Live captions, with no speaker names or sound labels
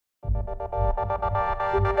Today's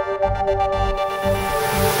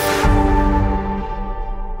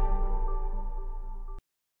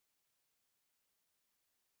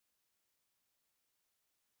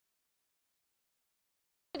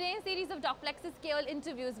series of Docplexus KOL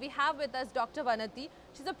interviews, we have with us Dr. Vanathi.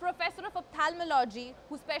 She's a professor of ophthalmology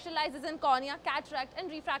who specializes in cornea, cataract and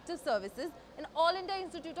refractive services in All India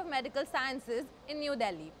Institute of Medical Sciences in New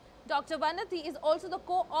Delhi. Dr. Vanathi is also the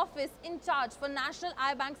co-office in charge for National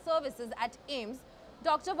Eye Bank Services at AIIMS.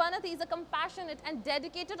 Dr. Vananthi is a compassionate and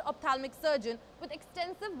dedicated ophthalmic surgeon with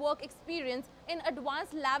extensive work experience in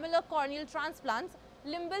advanced lamellar corneal transplants,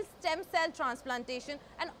 limbal stem cell transplantation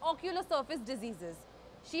and ocular surface diseases.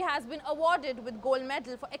 She has been awarded with gold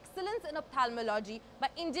medal for excellence in ophthalmology by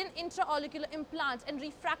Indian Intraocular Implant and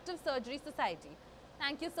Refractive Surgery Society.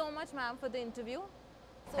 Thank you so much, ma'am, for the interview.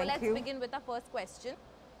 So let's begin with our first question.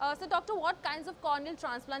 So doctor, what kinds of corneal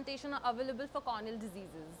transplantation are available for corneal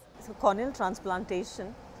diseases? So corneal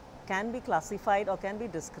transplantation can be classified or can be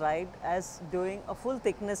described as doing a full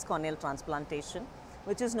thickness corneal transplantation,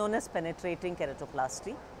 which is known as penetrating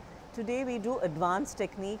keratoplasty. Today we do advanced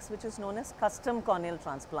techniques which is known as custom corneal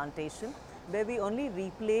transplantation, where we only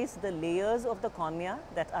replace the layers of the cornea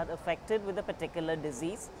that are affected with a particular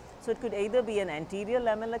disease. So it could either be an anterior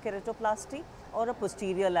lamellar keratoplasty or a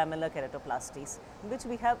posterior lamellar keratoplasties, in which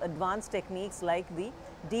we have advanced techniques like the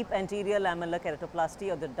deep anterior lamellar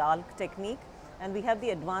keratoplasty or the DALK technique, and we have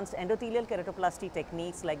the advanced endothelial keratoplasty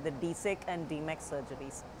techniques like the DSEK and DMEC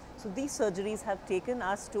surgeries. So these surgeries have taken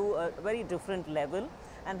us to a very different level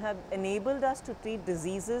and have enabled us to treat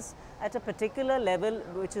diseases at a particular level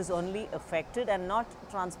which is only affected and not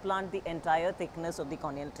transplant the entire thickness of the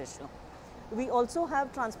corneal tissue. We also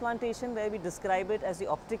have transplantation where we describe it as the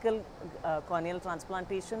optical corneal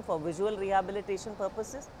transplantation for visual rehabilitation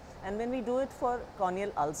purposes, and when we do it for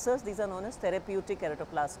corneal ulcers, these are known as therapeutic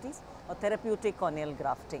keratoplasties or therapeutic corneal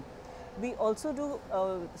grafting. We also do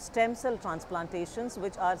stem cell transplantations,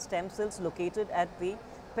 which are stem cells located at the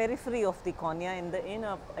periphery of the cornea in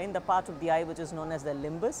the part of the eye which is known as the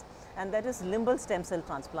limbus, and that is limbal stem cell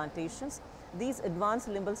transplantations. These advanced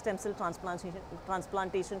limbal stem cell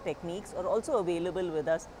transplantation techniques are also available with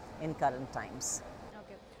us in current times.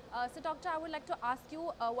 Okay. So doctor, I would like to ask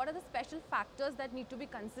you, what are the special factors that need to be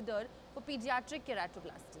considered for pediatric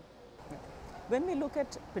keratoplasty? When we look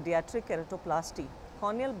at pediatric keratoplasty,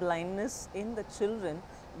 corneal blindness in the children,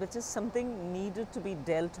 which is something needed to be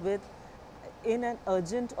dealt with in an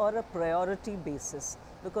urgent or a priority basis,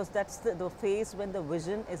 because that's the phase when the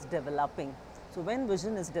vision is developing. So when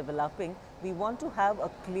vision is developing, we want to have a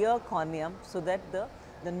clear cornea so that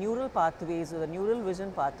the neural pathways or the neural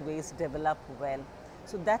vision pathways develop well.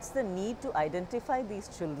 So that's the need to identify these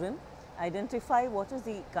children, identify what is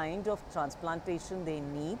the kind of transplantation they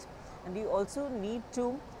need, and we also need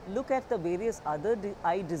to look at the various other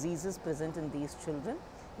eye diseases present in these children.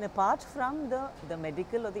 And apart from the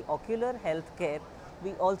medical or the ocular health care,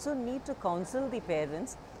 we also need to counsel the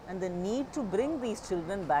parents and the need to bring these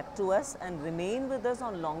children back to us and remain with us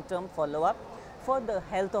on long-term follow-up for the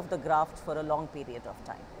health of the graft for a long period of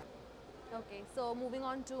time. Okay, so moving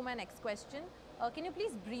on to my next question, can you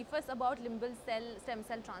please brief us about limbal stem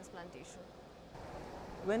cell transplantation?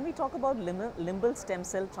 When we talk about limbal stem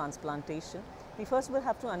cell transplantation, we first will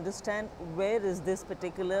have to understand where is this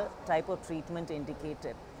particular type of treatment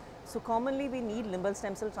indicated. So commonly we need limbal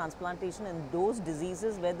stem cell transplantation in those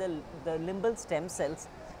diseases where the limbal stem cells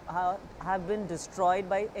have been destroyed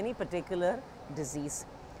by any particular disease.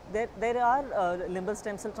 There are limbal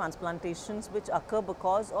stem cell transplantations which occur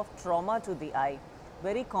because of trauma to the eye.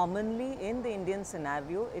 Very commonly in the Indian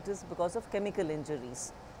scenario, it is because of chemical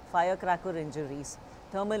injuries, firecracker injuries,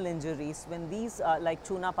 thermal injuries, when these like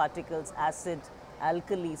tuna particles, acid,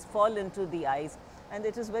 alkalis fall into the eyes, and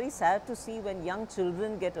it is very sad to see when young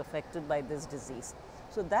children get affected by this disease.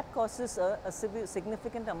 So that causes a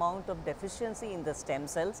significant amount of deficiency in the stem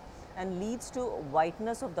cells and leads to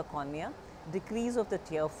whiteness of the cornea, decrease of the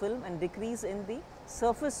tear film and decrease in the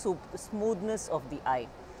surface smoothness of the eye.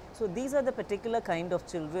 So these are the particular kind of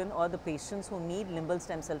children or the patients who need limbal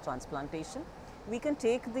stem cell transplantation. We can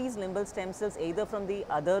take these limbal stem cells either from the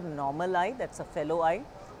other normal eye, that's a fellow eye,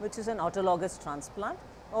 which is an autologous transplant,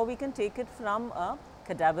 or we can take it from a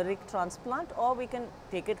cadaveric transplant, or we can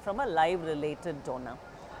take it from a live related donor.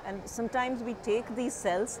 And sometimes we take these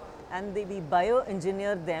cells and we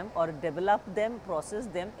bioengineer them or develop them, process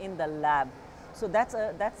them in the lab. So that's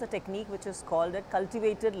a technique which is called a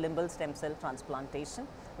cultivated limbal stem cell transplantation,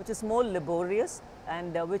 which is more laborious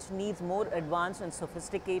and which needs more advanced and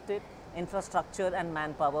sophisticated infrastructure and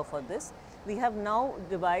manpower for this. We have now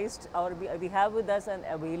devised, or we have with us and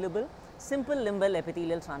available simple limbal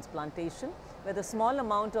epithelial transplantation, where the small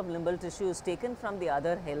amount of limbal tissue is taken from the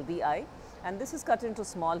other healthy eye, and this is cut into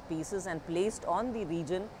small pieces and placed on the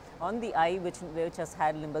region on the eye which has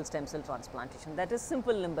had limbal stem cell transplantation. That is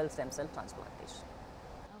simple limbal stem cell transplantation.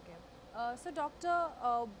 Okay. So doctor,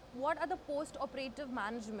 what are the post-operative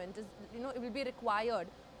management it will be required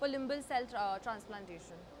for limbal cell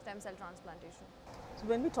transplantation, stem cell transplantation? So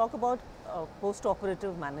when we talk about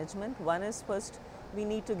post-operative management, one is first we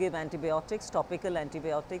need to give antibiotics, topical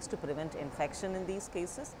antibiotics to prevent infection in these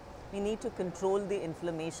cases. We need to control the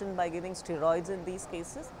inflammation by giving steroids in these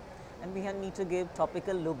cases, and we need to give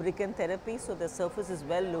topical lubricant therapy so the surface is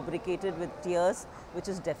well lubricated with tears, which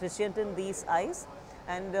is deficient in these eyes.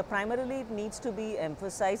 And primarily it needs to be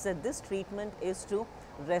emphasized that this treatment is to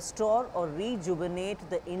restore or rejuvenate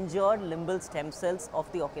the injured limbal stem cells of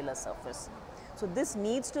the ocular surface. So this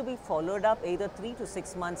needs to be followed up either 3 to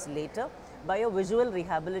 6 months later by a visual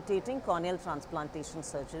rehabilitating corneal transplantation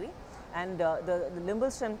surgery. And the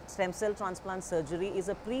limbal stem cell transplant surgery is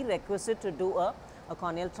a prerequisite to do a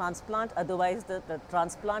corneal transplant, otherwise the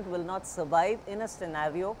transplant will not survive in a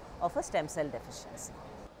scenario of a stem cell deficiency.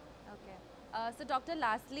 Okay. So doctor,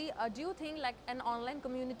 lastly, do you think like an online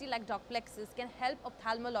community like Docplexus can help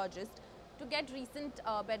ophthalmologists to get recent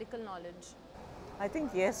medical knowledge? I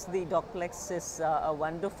think yes, the Docplexus is a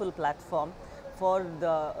wonderful platform for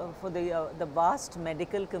the vast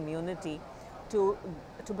medical community to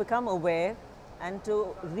become aware and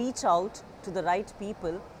to reach out to the right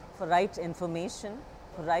people for right information,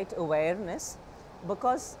 for right awareness,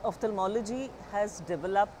 because ophthalmology has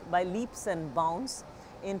developed by leaps and bounds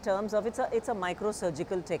in terms of it's a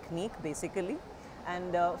microsurgical technique basically,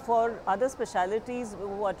 and for other specialities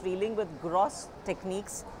who are dealing with gross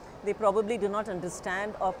techniques, they probably do not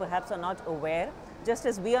understand or perhaps are not aware, just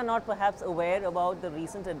as we are not perhaps aware about the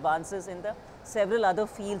recent advances in the several other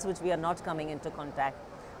fields which we are not coming into contact.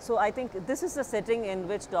 So I think this is the setting in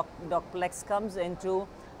which Docplex comes into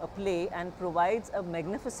play and provides a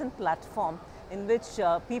magnificent platform in which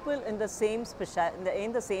people in the same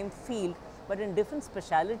field but in different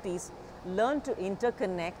specialities learn to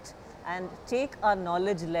interconnect and take our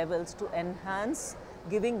knowledge levels to enhance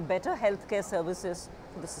giving better healthcare services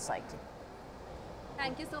to the society.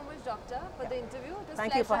 Thank you so much, doctor, for the interview. It was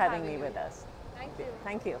Thank you for having me you. with us. Thank you.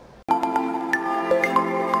 Thank you.